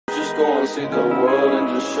go and see the world and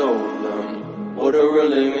just show them what it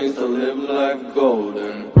really means to live life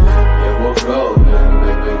golden. Yeah, we're golden,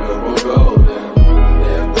 baby girl, we're golden.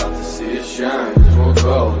 They're about to see us shine, cause we're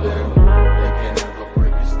golden. They can't ever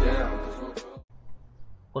break us down, cause we're golden.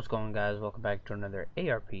 What's going on, guys? Welcome back to another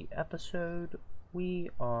ARP episode.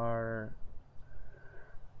 We're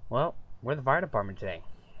the fire department today.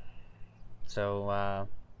 So,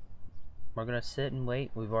 we're gonna sit and wait.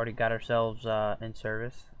 We've already got ourselves in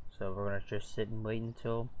service, so we're gonna just sit and wait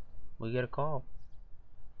until we get a call.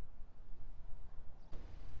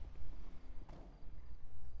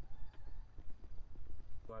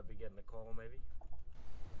 I'd be getting a call, maybe.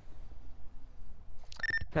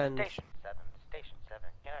 Depends. Station 7,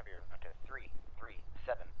 can I have your to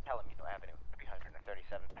 337 Palomino Avenue,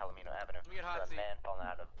 337 Palomino Avenue. Let me get hot There's a seat. man falling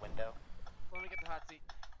out of window. Let me get the hot seat.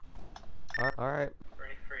 Alright.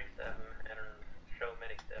 337 and show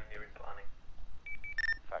medic 70 responding.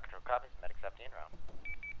 Factual copies, medic 70 en route.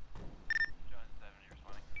 John 70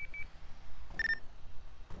 responding.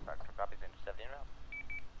 Factual copies, engine 70 en route.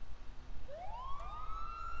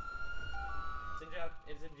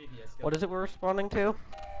 It's in GPS. What is it we're responding to? A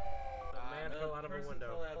man fell out of a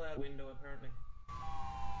window. Fell out a window, apparently.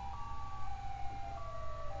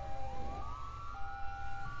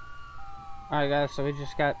 Alright, guys, so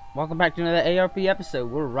welcome back to another ARP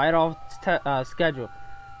episode. We're right off schedule.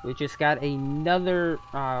 We just got another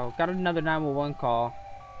 911 call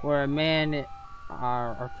where a man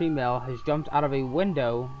or female has jumped out of a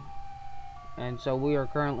window, and so we are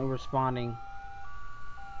currently responding.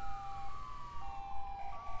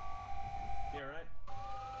 You alright?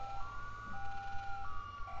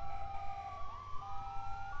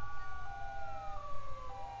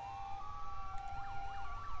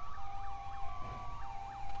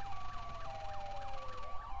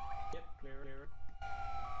 Yep, clear.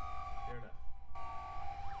 Clear enough.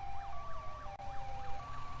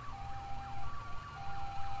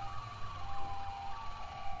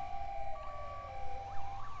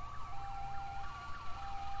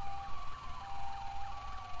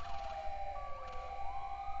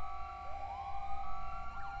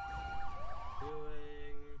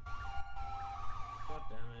 Doing... God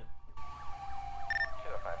damn it.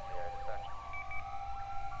 205 Sierra dispatch.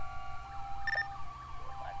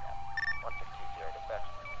 162 Sierra dispatch.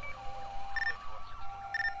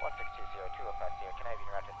 162 Sierra, 205 Sierra, can I have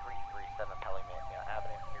you route to 337 Palomino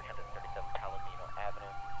Avenue, 337 Palomino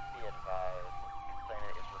Avenue. Be advised,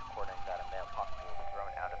 complainant is reporting that a male possibly was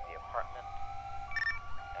thrown out of the apartment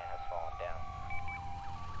and has fallen down.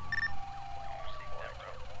 Receive that,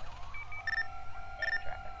 bro. Same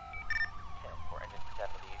traffic. 10 for engine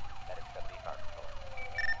 70, medic 70, fire control.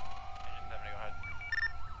 Engine 70, go ahead.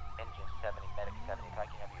 Engine 70, medic 70, if I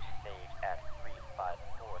can have you staged at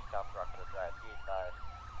 354 South Rockville Drive. Be advised,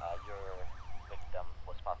 your victim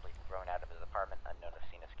was possibly thrown out of his apartment, unknown if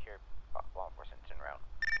seen as secured. Law enforcement en route.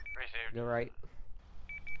 Received. You're right.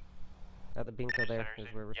 At the bingo there is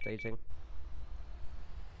where we're staging.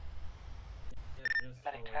 Yep, just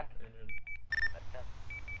Medic follow 10. engine. Medic 10.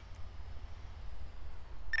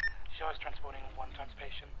 Show is transporting one trans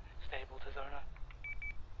patient, stable to Zona.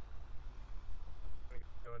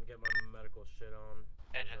 Go and get my medical shit on.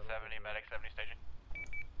 Engine 70, medic 70 staging.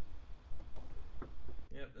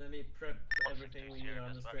 Yep, let me prep everything we need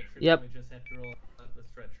on the stretcher. Yep. We just have to roll out the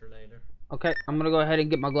stretcher later. Okay, I'm gonna go ahead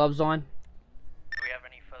and get my gloves on. Do we have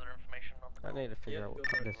any further information on the I need to figure out what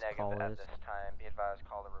go for it. this call Negative is. at this time. Be advised,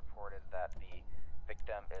 caller reported that the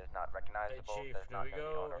victim is not Hey recognizable. Chief, Does do not we know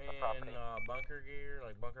the go owner of the in property. bunker gear,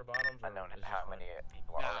 like bunker bottoms? Or Unknown is as how this many fine?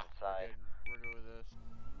 people are inside. We're good with this.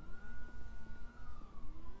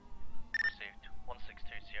 Received.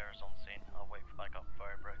 162 Sierra's on scene. I'll wait for backup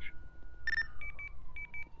fire bridge.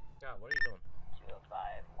 God, what are you doing?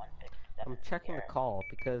 205, 167. I'm checking the call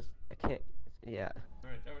because I can't. Yeah.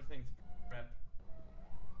 Alright, everything's prepped.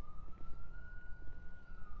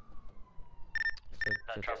 So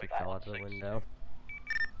just traffic he fell out of the 16. window.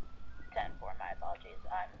 10-4, my apologies.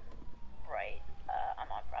 I'm right.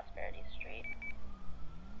 I'm on Prosperity Street.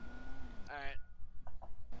 Alright.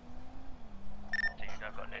 Dude,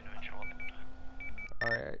 I've got an individual.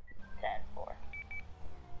 Alright. 10-4.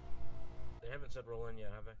 They haven't said roll in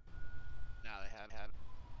yet, have they? No, they had.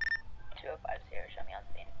 205 Sierra, show me on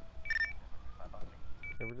scene.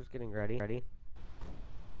 So we're just getting ready.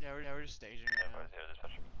 Yeah, we're just staging right now.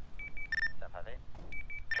 758.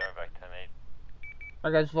 Going back to me.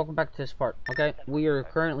 Alright, guys, welcome back to this part. Okay, we are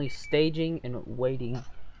currently staging and waiting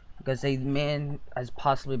because a man has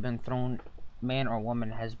possibly been thrown. Man or woman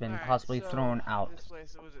has been Alright, possibly so thrown out. This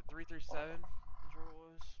place, was it 337? Is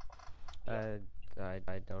where it was?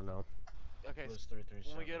 I don't know. Okay, Blues so when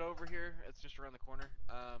 337. we get over here, it's just around the corner.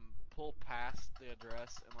 Pull past the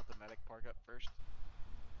address and let the medic park up first.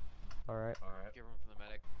 Alright. Alright. Give room for the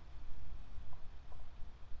medic.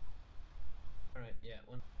 Alright, yeah,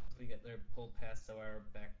 once we get there, pull past so our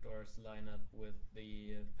back doors line up with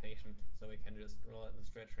the patient, so we can just roll out the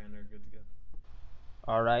stretcher and they're good to go.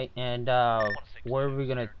 Alright, and where are we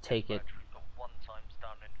gonna take it? We've got one times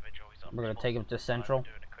down individual. He's We're gonna take him to Central?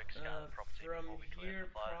 Doing a quick scan of the property From before we clear here,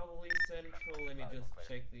 the fire. probably Central. Let me just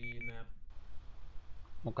check the map.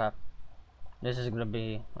 Okay. This is gonna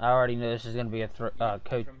be. I already know this is gonna be a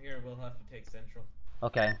code. From here, we'll have to take Central.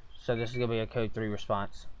 Okay, so this is gonna be a code 3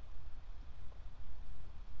 response.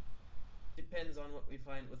 Depends on what we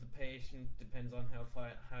find with the patient. Depends on how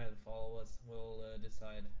high the fall was. We'll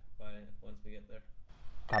decide once we get there.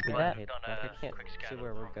 Copy Right, that. I've done I a can't quick scan see of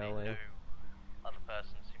where the we're property. going. No other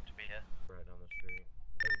persons seem to be here. Right down the street.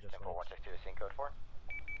 Maybe just 10162 is scene code 4.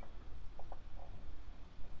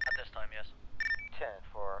 At this time, yes. 10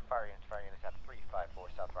 for fire units at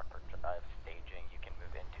 354 South Rockford Drive staging. You can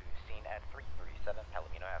move into scene at 337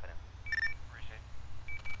 Palomino Avenue. Appreciate.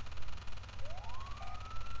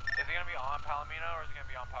 Is it gonna be on Palomino or is it gonna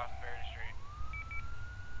be on Prosperity Street?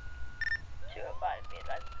 205 be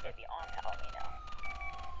advised it's gonna be on Palomino.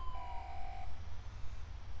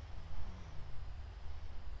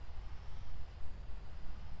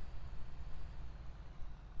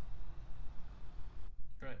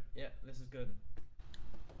 Right, yeah, this is good.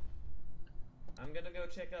 I'm gonna go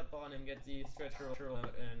check up on him, get the stretcher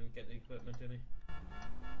out, and get the equipment to me.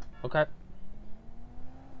 Okay.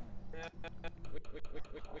 Wait.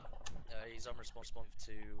 He's unresponsive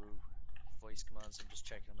to voice commands. I'm just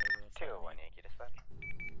checking him over. 201 Yankee dispatch.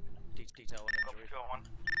 Detail on injury. 201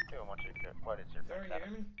 what is your Sorry, you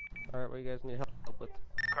hear me? Alright, what do you guys need help with?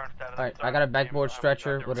 Current status. Alright, I got a backboard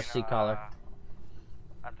stretcher with a C collar.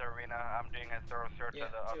 At the arena, I'm doing a thorough search Yeah,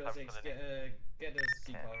 of the 206, facility. get a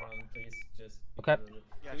C collar on, please. Just. Okay.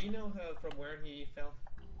 Do we know from where he fell?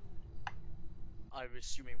 I'm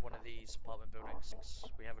assuming one of these apartment buildings.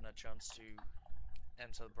 We haven't had a chance to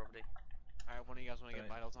enter the property. Alright, one of you guys want to get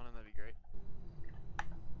vitals on him? That'd be great.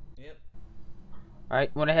 Yep.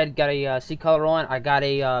 Alright, went ahead, got a C collar on. I got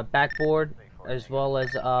a backboard as well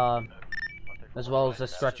as a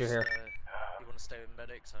stretcher here. You want to stay with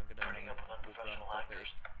medics? I'm gonna walk around the property.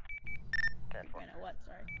 10 4. What,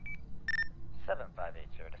 sorry? 7580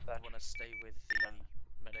 I dispatch. want to stay with the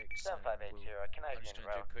medics. 7580, can I I'm have just you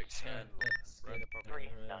gonna do a quick scan Let's around get the property,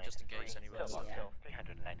 just in case anyone else. Pillbox Hill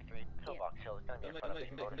 393. Pillbox Hill is going to be in front of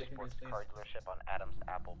the Motorsports car dealership on Adams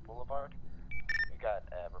Apple Boulevard. We got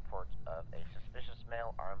a report of a suspicious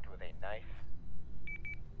male armed with a knife.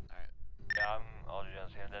 Alright. Yeah, I'm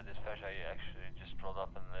audience here. That dispatch, I actually just rolled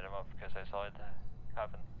up and lit him up because I saw it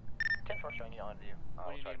happen. 10 4 showing you on view.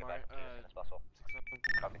 I'll What do you try to need, get back to you as soon as possible.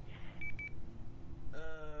 6 Copy.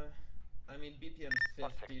 I mean BPM's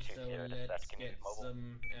 50, so 1620 let's dispatch, can you get use mobile?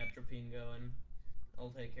 some atropine going.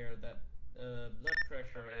 I'll take care of that. Blood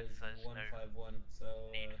pressure is 151, so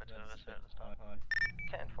that's high.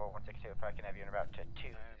 10 4 162. If I can have you en route to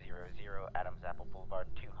 200 Adams Apple Boulevard,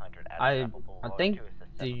 200 Adams Apple Boulevard. I think to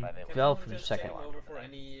assist the 758. fell for a Just second. check over for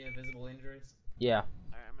any visible injuries. Yeah.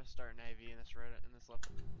 Alright, I'm gonna start an IV in this right in this left.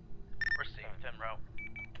 Received, en route.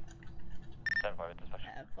 75 dispatch.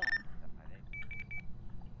 Have fun.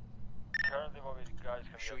 Currently, what we guys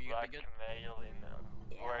can Sure be you a gonna be black good? male in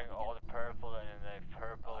wearing all the purple and in a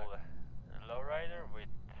purple lowrider with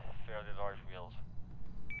fairly large wheels.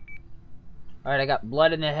 Alright, I got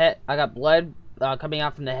blood in the head. I got blood coming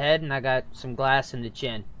out from the head, and I got some glass in the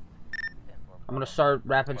chin. I'm gonna start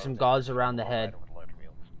wrapping some gauze around the head. Alright,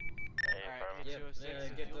 Yep,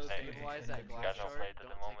 206, get those stabilize that glass Got no shard, plate at the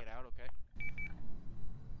don't take moment. it out, okay?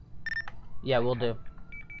 Yeah, we'll do.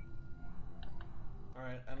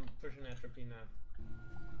 Alright, I'm pushing atropine now.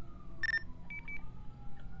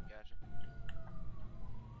 Gotcha.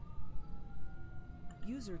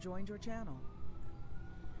 User joined your channel.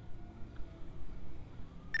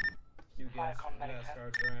 Few gas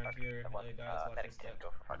cards around here. Guys, watch your Medic 10, step. go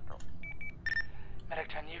for fire control. Medic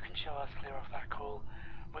 10, you can show us clear off that call.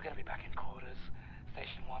 We're going to be back in quarters.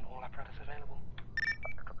 Station 1, all apparatus available.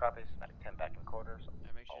 Fire control copies. Medic 10 back in quarters. Yeah,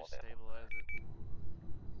 make sure All you available. stabilize it.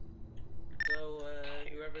 So,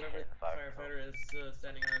 whoever firefighter is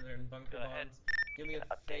standing around there in bunker bonds, do me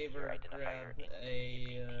a favor, grab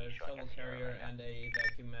a shovel carrier and a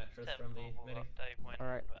vacuum mattress from the medic.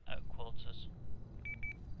 Alright. Quarters.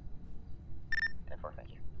 10 4, thank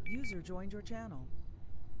you. User joined your channel.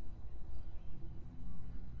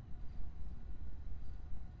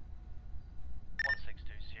 162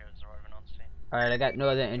 Sierra's arriving on scene. Alright, I got no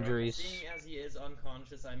other injuries. Seeing as he is is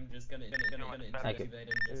unconscious, I'm just gonna Thank you. intubate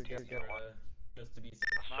him just to be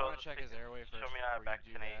safe. I want to check his airway first. Show me out before back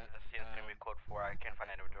you do 10-8. that. The scene's gonna be code 4. I can't find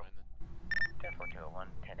an individual. 10-4-2-1,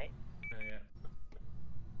 10-8. Oh, yeah.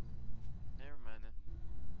 Never mind then.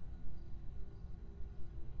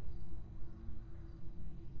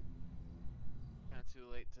 Kinda too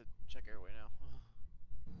late to check airway now.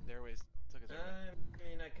 The airways took his airway. I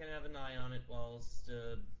mean, I can have an eye on it whilst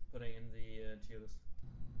putting in the tubes.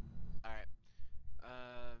 Alright.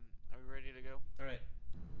 Are we ready to go? Alright.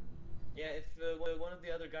 Yeah, if one of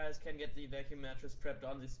the other guys can get the vacuum mattress prepped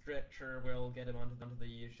on the stretcher, we'll get him onto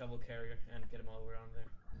the shovel carrier and get him all around there.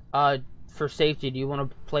 For safety, do you want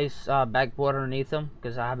to place backboard underneath them?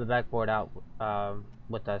 Because I have a backboard out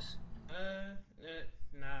with us.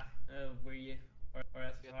 Nah. Or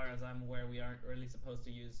as far as I'm aware, we aren't really supposed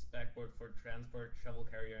to use backboard for transport. Shovel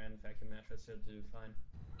carrier and vacuum mattress should do fine.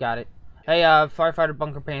 Got it. Hey, firefighter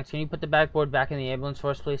bunker pants, can you put the backboard back in the ambulance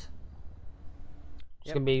for us, please?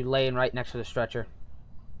 It's gonna be laying right next to the stretcher.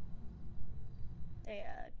 Hey,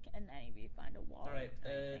 can any of you find a wall? Alright,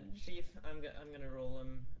 Chief, I'm gonna roll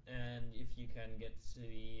him, and if you can get to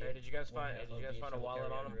the. Hey, did you guys find a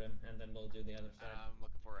wallet on him? And then we'll do the other side. I'm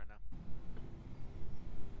looking for it right now.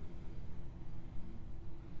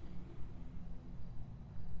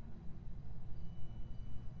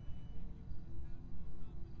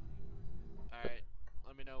 Alright,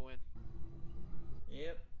 let me know when.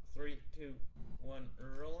 Yep, 3, 2, 1,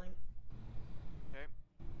 rolling. Okay.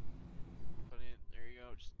 Put it in, there you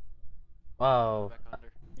go, just Whoa. back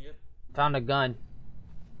under. Yep. Found a gun.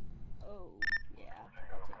 Oh, yeah.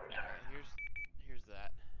 Alright, here's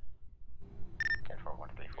that.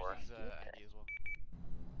 10-4-1-3-4. Here's ID as well.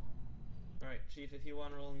 Alright, Chief, if you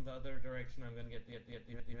want to roll in the other direction, I'm gonna get the half of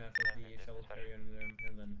the shovel carrier in there,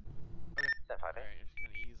 and then. Okay. 10-5-8. Alright, just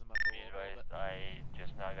gonna ease them up a little bit. I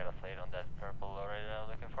just now got a plate on that purple lorry that I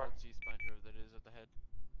was looking for. Hold C-spine, whoever that is at the head.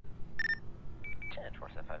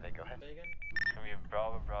 10-4-7-5-8, go ahead. Say again? It's gonna be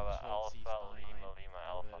Bravo, Bravo, Just hold Alpha, C-spine, Lima, Lima,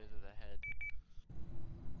 whoever Alpha. that is at the head.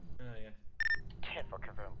 Oh, yeah. 10-4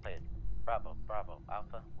 confirm plate. Bravo, Bravo,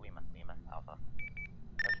 Alpha, Lima, Lima, Alpha.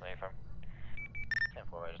 That's my firm.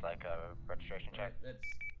 10-4 is like a registration check. Alright, let's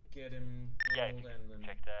get him Yeah, rolled and then.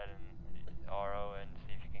 check that and RO and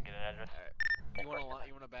see if you can get an address. Alright. You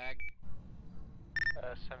want a bag?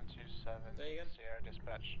 727 Say again? Sierra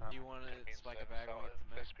Dispatch. Do you want to spike a bag when we get to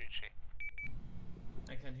the med?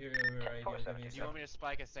 I can't hear you over radio. Give me a Do you want me to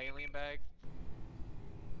spike a saline bag?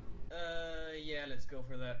 Yeah, let's go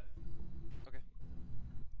for that. Okay.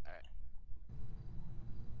 Alright.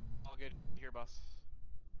 All good. Here, boss.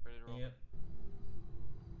 Ready to roll. Yep.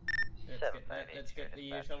 Let's get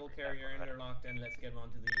the shovel carrier interlocked and let's get him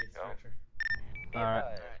onto the stretcher.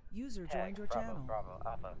 Alright. User Tag, joined your Bravo, channel. Bravo,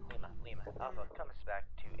 Alpha, Lima, Lima, Alpha comes back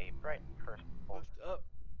to a bright purple Lift up.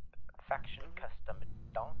 faction custom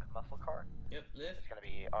donk muscle car. Yep, lift. It's gonna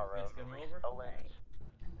be RO Let's get him Reese over. Owens.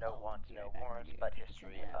 No wants, no warrants, but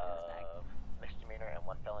history of misdemeanor and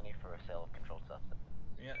 1 felony for a sale of controlled substance.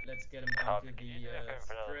 Yeah, let's get him onto Can you the do that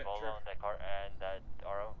for another Volvo stretcher. on that car and that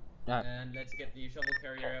RO? And let's get the shovel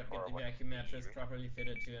carrier out, get the vacuum mattress properly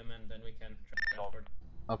fitted to him, and then we can transport.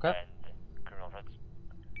 Okay. And criminal threats.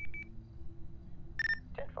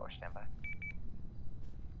 10-4, standby.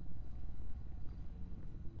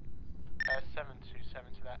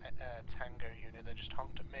 727 to that Tango unit that just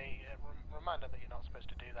honked at me. Reminder that you're not supposed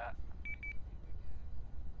to do that.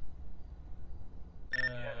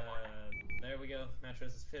 There we go.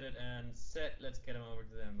 Mattress is fitted and set. Let's get him over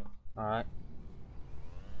to the ambo. Alright.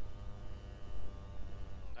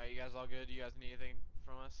 Alright, you guys all good? You guys need anything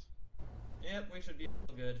from us? Yep, we should be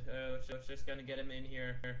all good. Just gonna get him in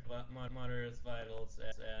here, monitor his vitals,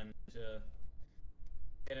 and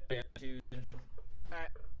get him to.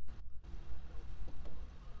 Alright.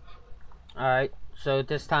 Alright, so at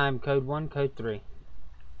this time, code 1, code 3.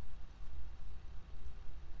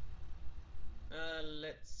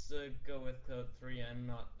 Let's go with code 3. I'm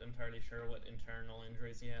not entirely sure what internal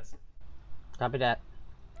injuries he has. Copy that.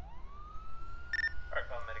 Alright,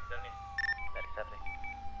 call Medic 70. Medic 70.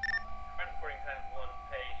 Transporting time 1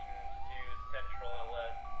 patient to Central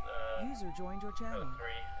LS. User joined your channel. Code 3.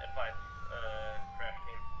 Advise crash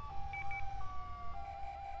team.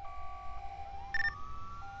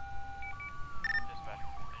 Dispatch,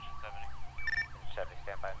 Station 70. 70,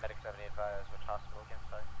 standby. Medic 70 advise which hospital again,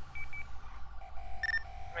 sorry.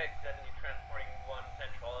 Medic 70 transporting 1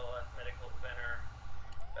 Central LS Medical Center.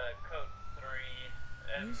 Code 3.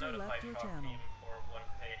 And User notify left your shock channel. team for 1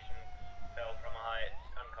 patient. Fell from a height,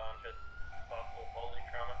 unconscious. Possible poly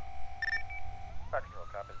trauma. Practical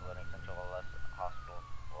cop is loading Central LS Hospital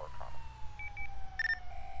for trauma.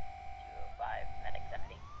 205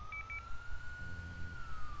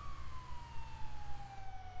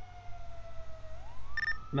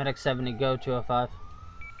 Medic 70, go 205.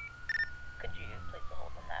 Could you place a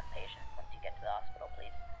hold on that patient once you get to the hospital,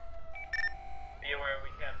 please? Be aware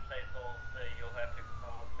we can't place holds. You'll have to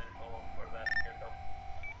call central for that yourself.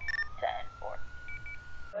 10-4.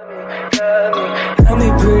 Tell me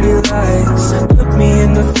pretty lies, look me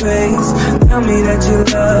in the face. Tell me that you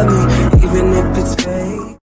love me, even if it's